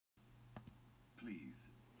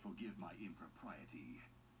Forgive my impropriety.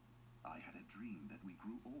 I had a dream that we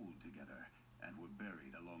grew old together and were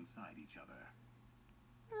buried alongside each other.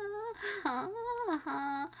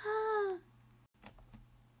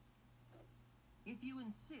 If you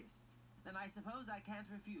insist, then I suppose I can't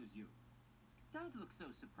refuse you. Don't look so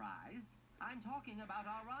surprised. I'm talking about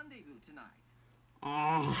our rendezvous tonight.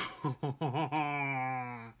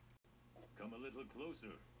 Come a little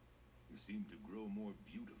closer. You seem to grow more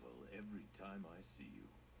beautiful every time I see you.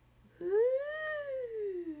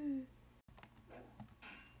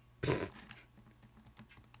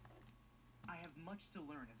 I have much to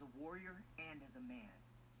learn as a warrior and as a man.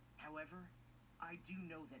 However, I do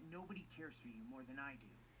know that nobody cares for you more than I do.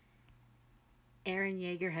 Eren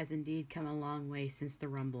Yeager has indeed come a long way since the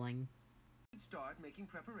rumbling. Start making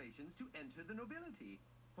preparations to enter the nobility,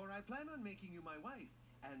 for I plan on making you my wife,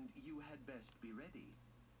 and you had best be ready.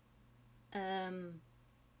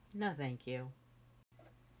 No thank you.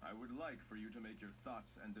 I would like for you to make your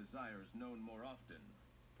thoughts and desires known more often,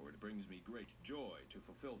 for it brings me great joy to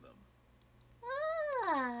fulfill them.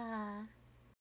 Ah.